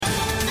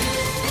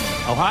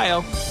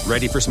Ohio,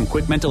 ready for some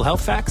quick mental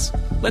health facts?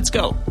 Let's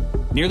go.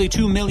 Nearly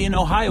 2 million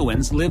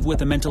Ohioans live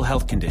with a mental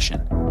health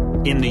condition.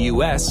 In the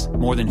U.S.,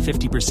 more than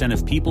 50%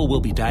 of people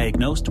will be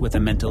diagnosed with a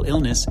mental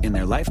illness in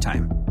their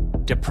lifetime.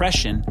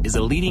 Depression is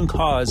a leading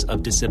cause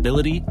of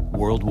disability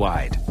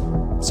worldwide.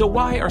 So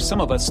why are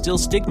some of us still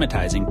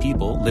stigmatizing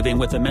people living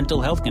with a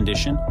mental health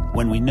condition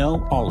when we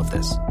know all of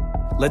this?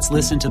 Let's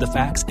listen to the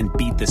facts and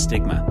beat the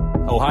stigma.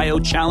 Ohio,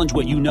 challenge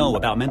what you know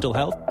about mental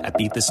health at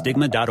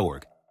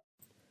beatthestigma.org.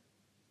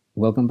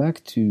 Welcome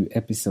back to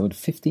episode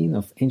 15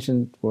 of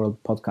Ancient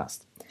World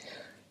Podcast.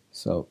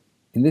 So,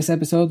 in this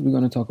episode, we're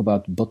going to talk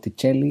about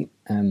Botticelli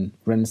and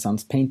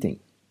Renaissance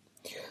painting.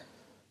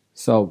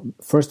 So,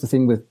 first the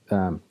thing with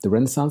the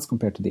Renaissance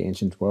compared to the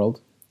ancient world.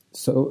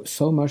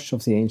 So much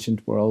of the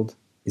ancient world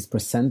is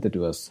presented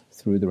to us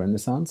through the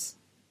Renaissance.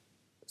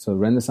 So,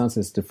 Renaissance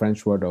is the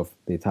French word of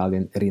the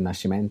Italian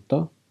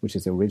Rinascimento, which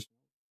is original.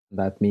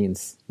 That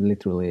means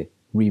literally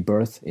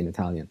rebirth in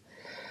Italian.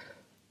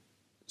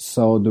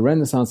 So the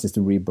Renaissance is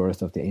the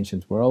rebirth of the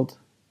ancient world,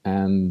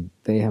 and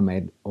they have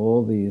made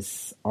all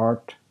this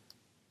art,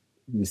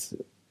 this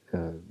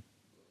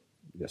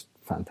just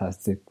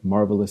fantastic,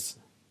 marvelous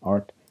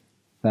art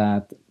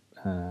that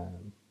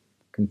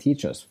can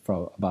teach us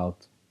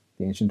about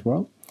the ancient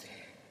world.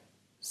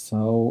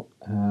 So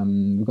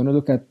we're going to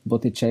look at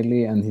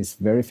Botticelli and his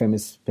very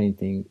famous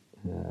painting,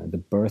 The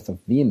Birth of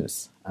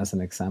Venus, as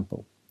an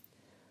example.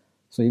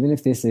 So even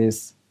if this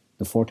is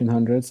the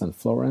 1400s and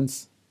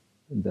Florence,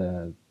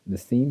 the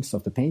themes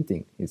of the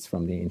painting is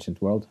from the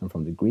ancient world and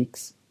from the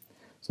Greeks.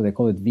 So they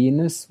call it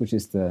Venus, which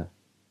is the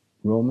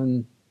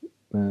Roman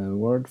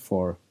word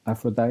for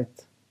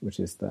Aphrodite, which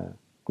is the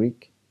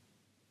Greek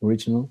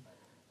original,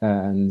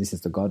 and this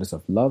is the goddess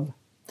of love.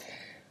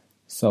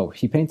 So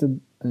he painted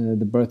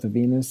The Birth of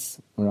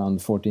Venus around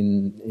the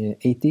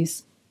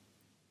 1480s,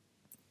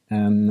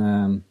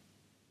 and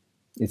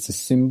it's a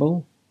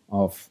symbol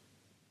of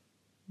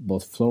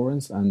both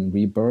Florence and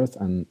rebirth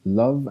and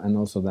love, and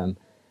also then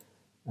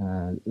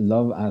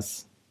love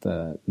as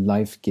the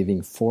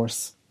life-giving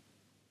force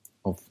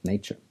of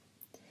nature.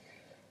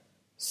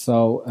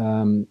 So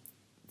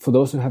for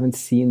those who haven't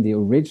seen the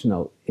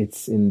original,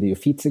 it's in the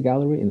Uffizi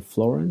Gallery in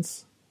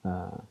Florence.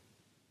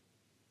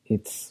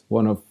 It's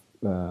one of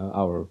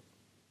our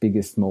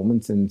biggest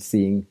moments in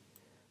seeing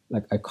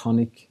like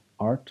iconic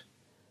art,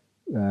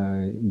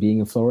 being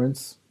in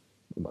Florence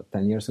about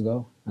 10 years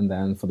ago, and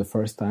then for the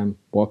first time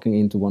walking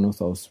into one of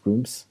those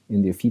rooms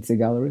in the Uffizi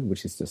Gallery,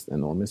 which is just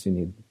enormous. You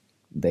need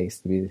days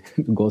to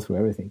go through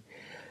everything.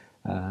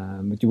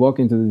 But you walk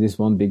into this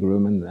one big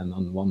room, and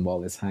on one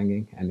wall is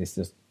hanging, and it's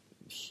just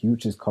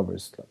huge. It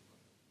covers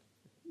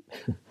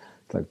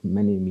like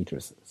many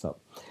meters. So,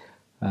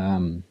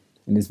 and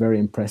it's very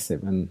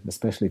impressive, and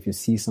especially if you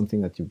see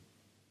something that you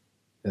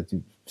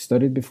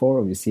studied before,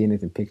 or you've seen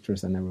it in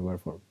pictures and everywhere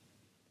for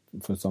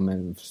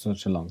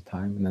such a long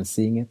time, and then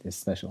seeing it is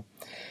special.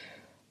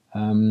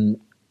 And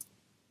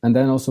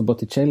then also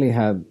Botticelli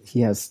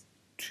has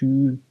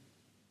two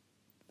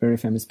very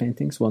famous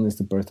paintings. One is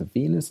The Birth of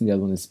Venus, and the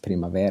other one is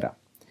Primavera,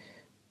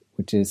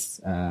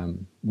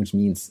 which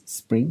means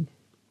spring,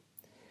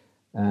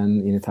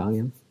 and in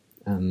Italian.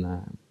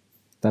 And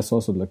that's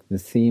also like the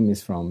theme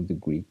is from the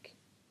Greek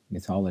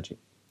mythology,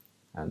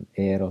 and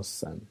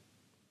Eros and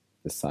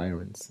the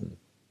sirens and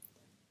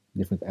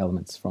different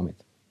elements from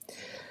it.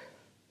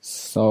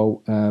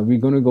 So we're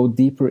going to go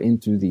deeper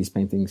into these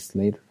paintings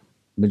later,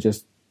 but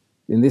just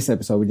in this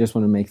episode, we just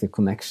want to make the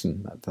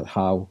connection that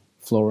how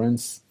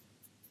Florence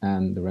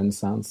and the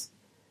Renaissance,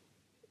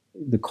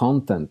 the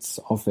contents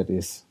of it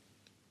is,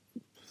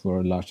 for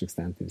a large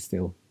extent, is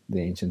still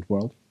the ancient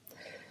world.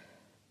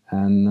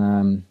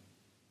 And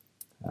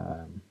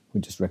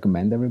we just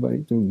recommend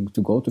everybody to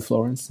go to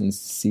Florence and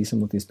see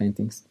some of these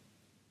paintings.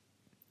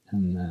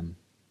 And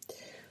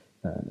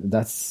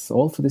that's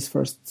all for this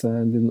first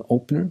little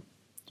opener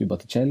to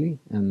Botticelli,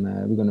 and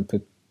we're going to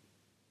put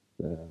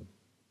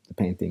the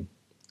painting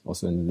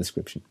also in the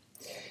description.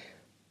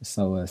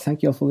 So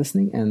thank you all for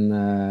listening,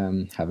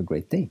 and have a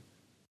great day.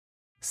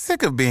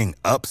 Sick of being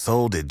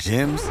upsold at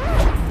gyms?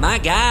 My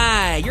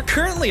guy, you're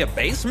currently a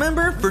base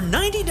member? For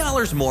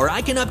 $90 more,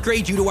 I can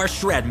upgrade you to our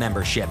Shred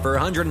membership. For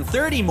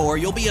 $130 more,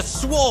 you'll be a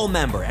Swole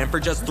member. And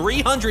for just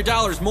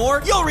 $300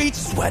 more, you'll reach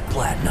Sweat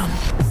Platinum.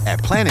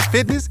 At Planet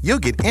Fitness, you'll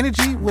get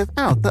energy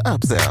without the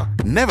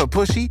upsell. Never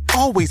pushy,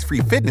 always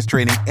free fitness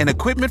training and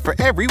equipment for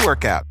every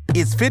workout.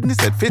 It's fitness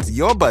that fits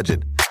your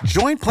budget.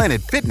 Join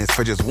Planet Fitness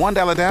for just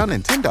 $1 down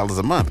and $10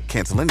 a month.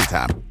 Cancel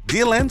anytime.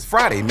 Deal ends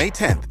Friday, May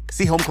 10th.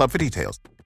 See Home Club for details.